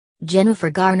Jennifer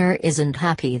Garner isn't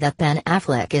happy that Ben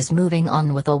Affleck is moving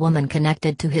on with a woman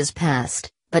connected to his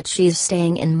past, but she's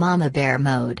staying in mama bear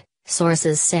mode,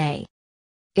 sources say.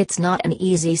 It's not an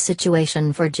easy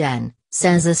situation for Jen,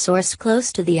 says a source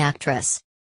close to the actress.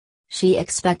 She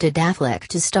expected Affleck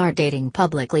to start dating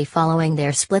publicly following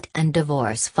their split and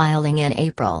divorce filing in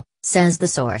April, says the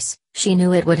source. She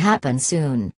knew it would happen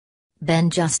soon. Ben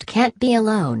just can't be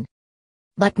alone.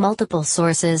 But multiple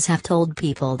sources have told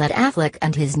People that Affleck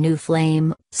and his new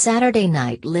flame, Saturday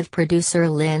Night Live producer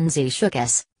Lindsay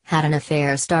Shookus, had an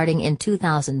affair starting in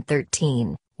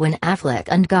 2013, when Affleck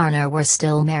and Garner were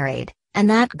still married, and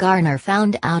that Garner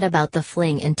found out about the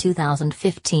fling in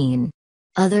 2015.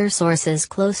 Other sources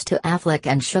close to Affleck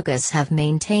and Shookus have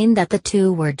maintained that the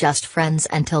two were just friends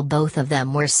until both of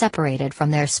them were separated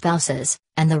from their spouses,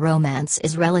 and the romance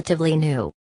is relatively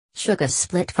new. Shookus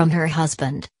split from her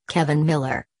husband, Kevin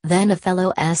Miller, then a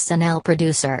fellow SNL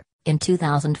producer, in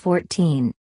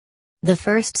 2014. The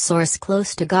first source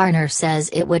close to Garner says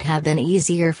it would have been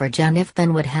easier for Jen if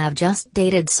Ben would have just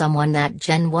dated someone that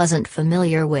Jen wasn't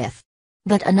familiar with.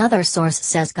 But another source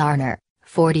says Garner,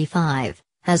 45,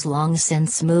 has long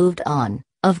since moved on.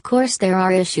 Of course there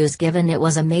are issues given it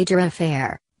was a major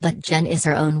affair, but Jen is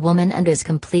her own woman and is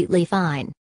completely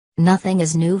fine. Nothing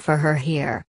is new for her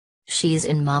here. She's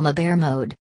in mama bear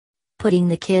mode. Putting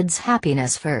the kids'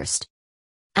 happiness first.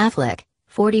 Affleck,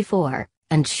 44,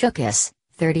 and Shookus,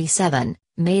 37,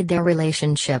 made their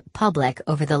relationship public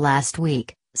over the last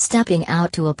week, stepping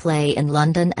out to a play in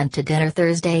London and to dinner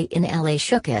Thursday in LA.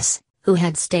 Shookus, who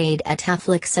had stayed at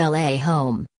Affleck's LA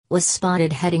home, was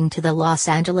spotted heading to the Los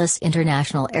Angeles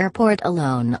International Airport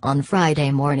alone on Friday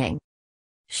morning.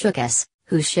 Shookus,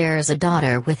 who shares a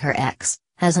daughter with her ex,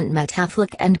 hasn't met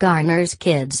Affleck and Garner's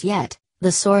kids yet,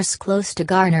 the source close to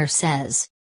Garner says.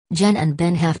 Jen and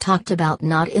Ben have talked about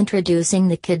not introducing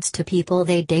the kids to people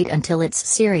they date until it's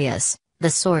serious, the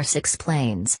source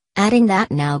explains, adding that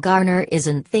now Garner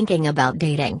isn't thinking about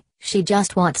dating, she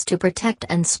just wants to protect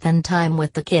and spend time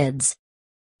with the kids.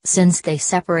 Since they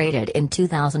separated in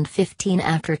 2015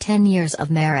 after 10 years of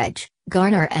marriage,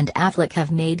 Garner and Affleck have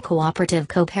made cooperative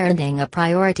co-parenting a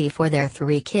priority for their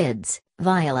 3 kids,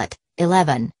 Violet,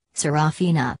 11,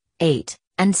 Serafina, 8,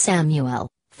 and Samuel,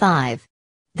 5.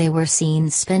 They were seen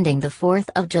spending the 4th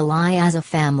of July as a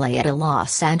family at a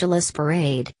Los Angeles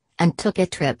parade, and took a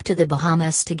trip to the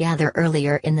Bahamas together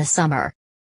earlier in the summer.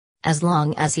 As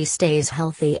long as he stays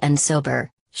healthy and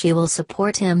sober, she will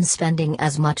support him spending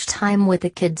as much time with the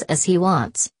kids as he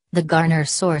wants, the Garner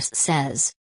source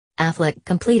says. Affleck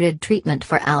completed treatment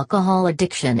for alcohol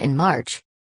addiction in March.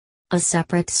 A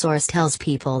separate source tells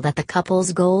People that the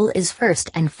couple's goal is first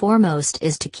and foremost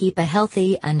is to keep a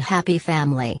healthy and happy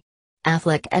family.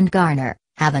 Affleck and Garner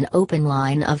have an open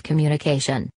line of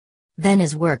communication. Ben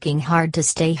is working hard to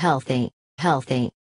stay healthy.